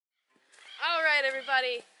Alright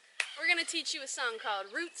everybody, we're going to teach you a song called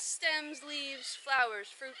Roots, Stems, Leaves, Flowers,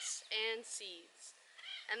 Fruits, and Seeds.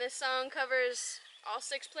 And this song covers all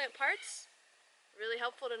 6 plant parts. Really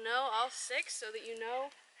helpful to know all 6 so that you know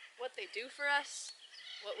what they do for us,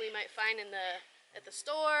 what we might find at the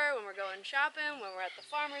store, when we're going shopping, when we're at the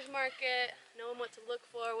farmer's market, knowing what to look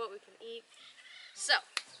for, what we can eat. So,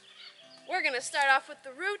 we're going to start off with the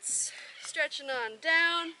roots, stretching on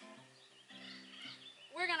down.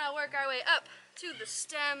 We're going to work our way up to the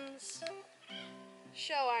stems,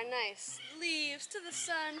 show our nice leaves to the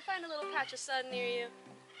sun, find a little patch of sun near you.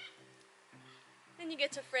 Then you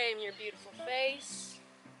get to frame your beautiful face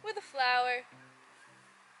with a flower.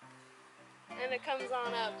 And it comes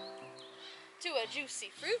on up to a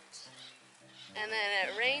juicy fruit. And then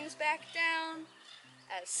it rains back down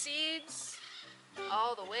as seeds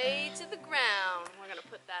all the way to the ground. We're going to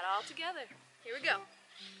put that all together. Here we go.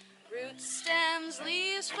 Roots, stems,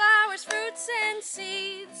 leaves, flowers, fruits, and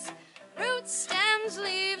seeds. Roots, stems,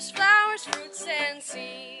 leaves, flowers, fruits, and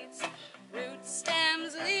seeds. Roots,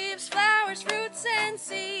 stems, leaves, flowers, fruits, and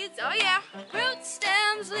seeds. Oh yeah! Roots,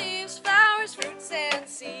 stems, leaves, flowers, fruits, and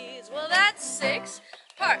seeds. Well, that's 6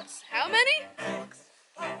 parts. How many? 6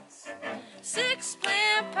 parts. 6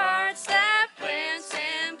 plant parts that plants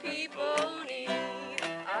and people need.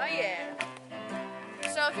 Oh yeah!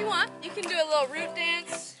 So if you want, you can do a little root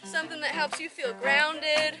dance, something that helps you feel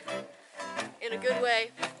grounded in a good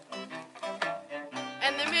way.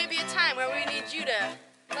 And there may be a time where we need you to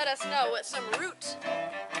let us know what some root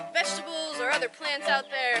vegetables or other plants out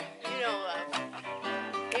there you know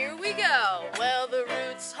of. Here we go. Well, the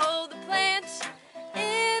roots hold the plant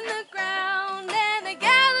in the ground, and they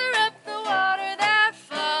gather up the water that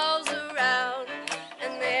falls around.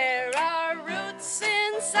 And there are roots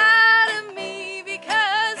inside of me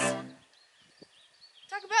because...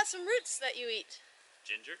 Talk about some roots that you eat.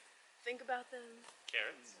 Ginger. Think about them.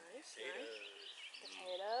 Carrots. Nice, nice.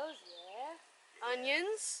 Potatoes, yeah.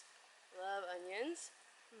 Onions. Love onions.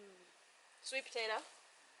 Sweet potato.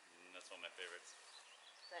 That's one of my favorites.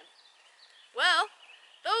 Same. Well,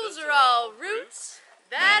 those are all roots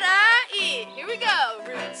that I eat. Here we go.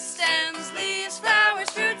 Roots, stems, leaves, flowers,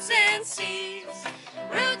 fruits, and seeds.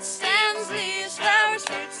 Roots, stems, leaves, flowers,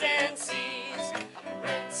 fruits, and seeds.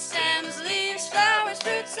 Roots, stems, leaves, flowers,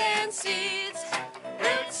 fruits, and seeds.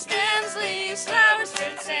 Roots, stems, leaves, flowers,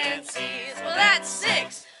 fruits, and seeds. Well, that's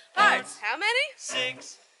 6 parts. How many?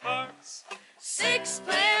 6 parts. 6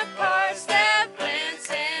 plant parts that plants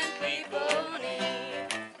and people need.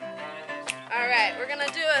 Alright, we're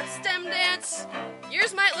gonna do a stem dance.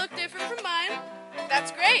 Yours might look different from mine.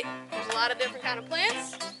 That's great. There's a lot of different kind of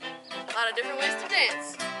plants, a lot of different ways to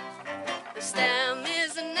dance. The stem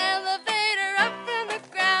is an elevator up from the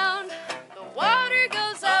ground. The water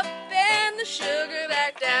goes up and the sugar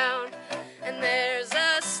back down. And there's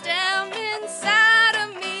a stem inside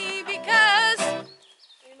of me because...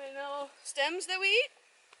 Anybody know stems that we eat?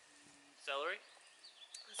 Celery.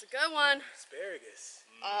 That's a good one. Asparagus.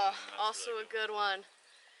 Also really a good one.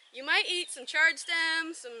 You might eat some chard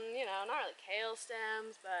stems, some, not really kale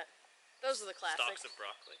stems, but those are the classics. Stalks of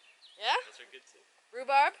broccoli. Yeah? Those are good too.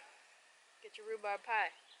 Rhubarb? Get your rhubarb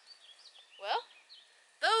pie. Well,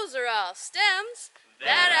 those are all stems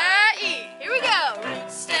that I eat. Here we go.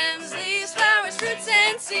 Roots, stems, leaves, flowers, fruits,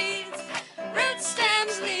 and seeds. Roots,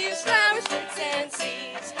 stems, leaves, flowers, fruits, and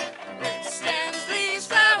seeds. Roots, stems, leaves,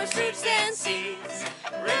 flowers, fruits, and seeds.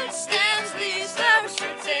 Roots, stems, leaves, flowers,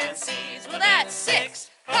 fruits, and seeds. Well, that's 6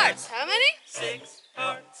 parts. How many? 6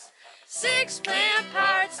 parts. 6 plant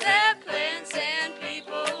parts that plants and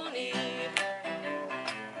people need.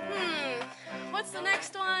 What's the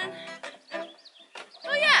next one?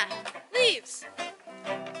 Oh yeah, leaves.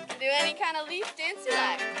 Do any kind of leaf dance you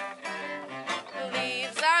like? The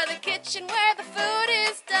leaves are the kitchen where the food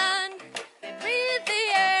is done. They breathe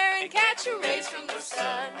the air and catch a rays from the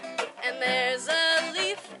sun. And there's a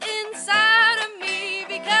leaf inside of me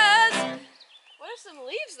because... What are some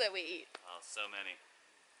leaves that we eat? Oh, so many.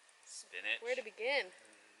 Spinach. Where to begin?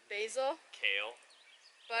 Basil, Kale.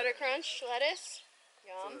 butter crunch, lettuce.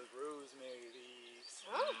 Yum. Rosemary leaves.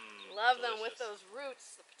 Oh, love them with delicious. those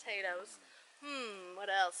roots, the potatoes. What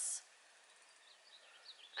else?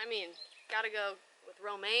 I mean, gotta go with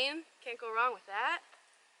romaine. Can't go wrong with that.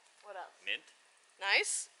 What else? Mint.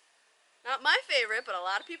 Nice. Not my favorite, but a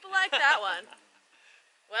lot of people like that one.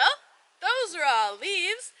 Well, those are all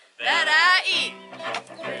leaves that I eat.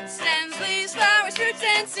 Roots, stems, leaves, flowers, fruits,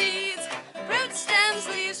 and seeds. Roots, stems,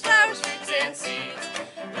 leaves, flowers, fruits, and seeds.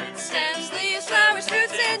 Roots, stems, leaves, flowers,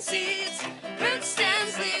 fruits, and seeds. Roots,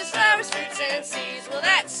 stems, leaves, flowers, fruits, and seeds. Well,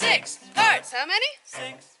 that's 6 parts. How many?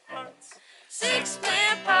 6 parts. 6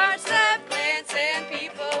 plant parts that plants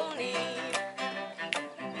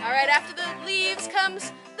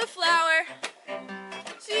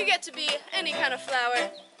get to be any kind of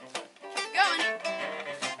flower. Keep going.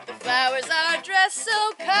 The flowers are dressed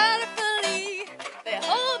so colorfully. They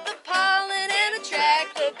hold the pollen and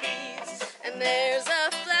attract the bees. And there's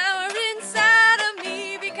a flower inside of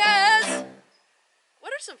me because...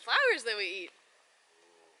 What are some flowers that we eat?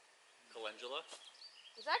 Calendula.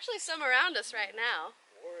 There's actually some around us right now.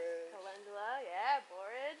 Borage. Calendula, yeah,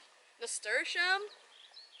 borage. Nasturtium.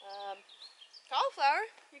 Cauliflower.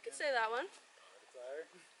 You could say that one.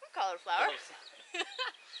 Cauliflower. Cauliflower.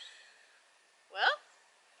 Well,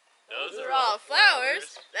 Those are all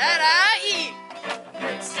flowers that I eat.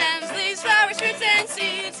 Fruit stems, leaves, flowers, fruits, and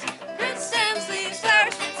seeds. Fruit stems, leaves,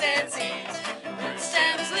 flowers, fruits, and seeds. Fruit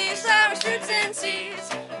stems, leaves, flowers, fruits, and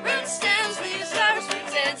seeds. Fruit stems, leaves, flowers,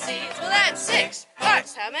 fruits, and seeds. Well, that's 6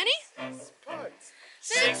 parts. How many?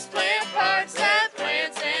 6 plant parts that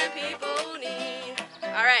plants and people need.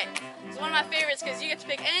 Alright, it's one of my favorites because you get to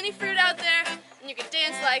pick any fruit out there and you can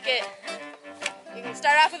dance like it. You can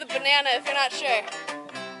start off with a banana if you're not sure.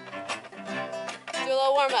 Do a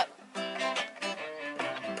little warm up.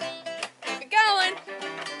 Keep it going.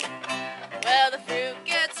 Well, the fruit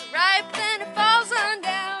gets ripe, then it falls on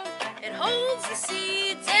down. It holds the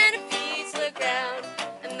seeds and it feeds the ground.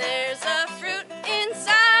 And there's a fruit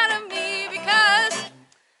inside of me because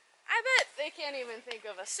I bet they can't even think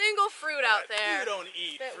of a single fruit out there. You don't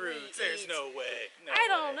eat that we fruits. There's eat. no way. No I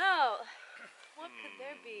don't way. know. What could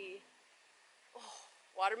there be? Oh,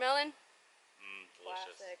 watermelon?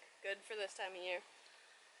 Delicious. Classic. Good for this time of year.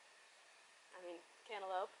 I mean,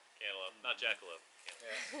 cantaloupe. Cantaloupe, not jackalope.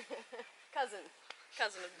 Cantaloupe.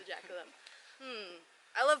 Cousin of the jackalope.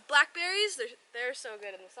 I love blackberries. They're so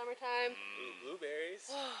good in the summertime. Ooh, blueberries.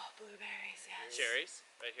 Oh, blueberries, yes. Cherries,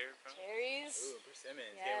 right here in front. Cherries. Ooh,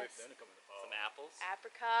 persimmons. Yes. Can't wait for them to come in the fall. Some apples.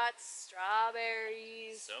 Apricots,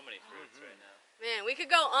 strawberries. So many fruits right now. Man, we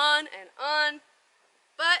could go on and on,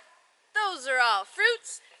 but those are all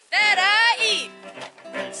fruits that I eat.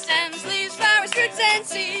 Fruit stems, leaves, flowers, fruits, and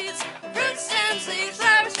seeds. Fruit stems, leaves,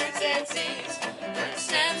 flowers, fruits, and seeds. Fruit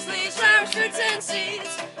stems, leaves, flowers, fruits, and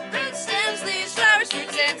seeds. Fruit stems, leaves, flowers,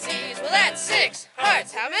 fruits, and seeds. Well, that's 6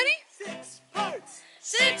 parts. How many? 6 parts.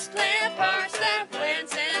 6 plant parts that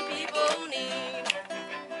plants and people need.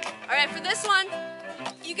 Alright, for this one,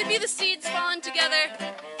 you could be the seeds falling together.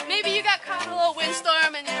 Maybe you got caught in a little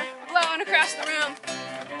windstorm and you're blowing across the room.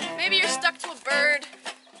 Maybe you're stuck to a bird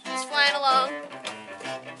who's flying along.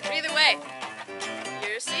 But either way,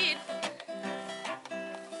 you're a seed.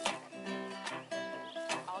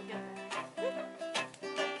 I'll get there.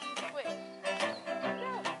 Wait.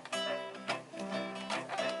 No.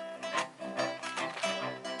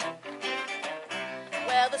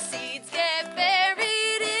 Well, the seeds get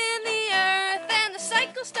buried in the earth and the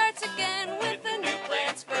cycle starts again with a new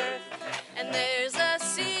plant's birth. And there's a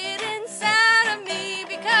seed inside of me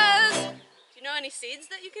because... Do you know any seeds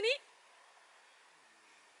that you can eat?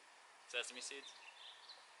 Sesame seeds.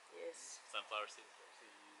 Yes. Sunflower seeds.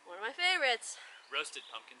 One of my favorites. Roasted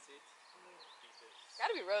pumpkin seeds.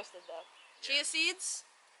 Gotta be roasted though. Chia seeds.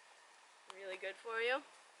 Really good for you.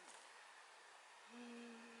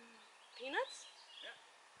 Peanuts? Yeah.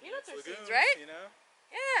 Peanuts are Legumes, seeds, right? You know?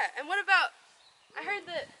 Yeah. And what about, I heard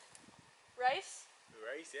that rice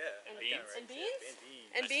Rice, yeah. And That kind of beans?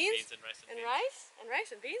 And rice, beans? Yeah. And beans. and Rice beans and rice and beans. rice and rice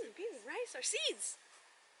and beans and beans and rice are seeds.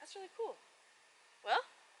 That's really cool. Well,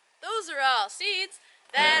 those are all seeds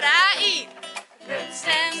that I eat. Root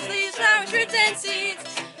stems, leaves, flowers, fruits, and seeds.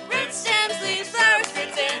 Root stems, leaves, flowers,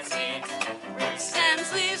 fruits, and seeds. Root stems,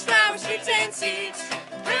 leaves, flowers, fruits, and seeds.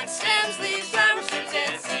 Root stems, leaves, flowers, fruits,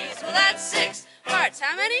 and seeds. Well, that's 6 parts.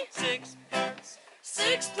 How many? 6 parts.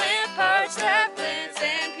 6 plant parts that plants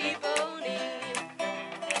and people need.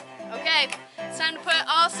 Okay, it's time to put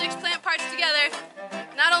all 6 plant parts together,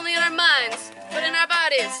 not only in our minds, but in our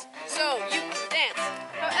bodies. So you can dance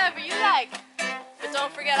however you like, but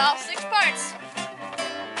don't forget all 6 parts.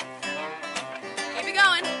 Keep it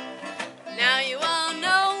going. Now you all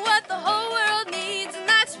know what the whole world needs, and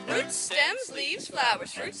that's roots, stems, leaves,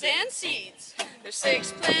 flowers, fruits, and seeds. There's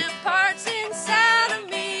 6 plant parts inside of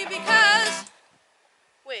me because...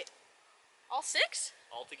 Wait, all 6?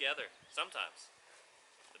 All together. Sometimes.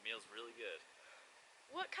 The meal's really good.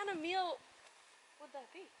 What kind of meal would that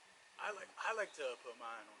be? I like to put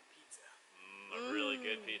mine on pizza. A really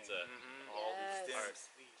good pizza. All Yes. these parts.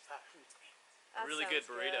 That Really good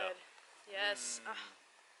sounds burrito. good. Yes.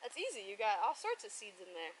 That's easy. You got all sorts of seeds in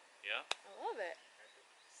there. Yeah. I love it.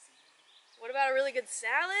 What about a really good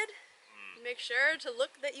salad? Make sure to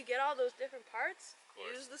look that you get all those different parts.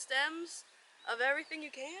 course. Use the stems of everything you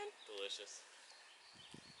can. Delicious.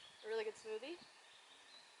 A really good smoothie.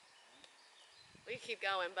 We can keep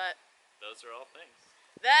going, but Those are all things.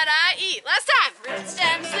 that I eat. Last time. Roots,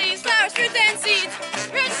 stems, leaves, flowers, fruits, and seeds.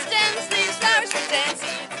 Roots, stems, leaves, flowers, fruits, and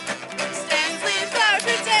seeds.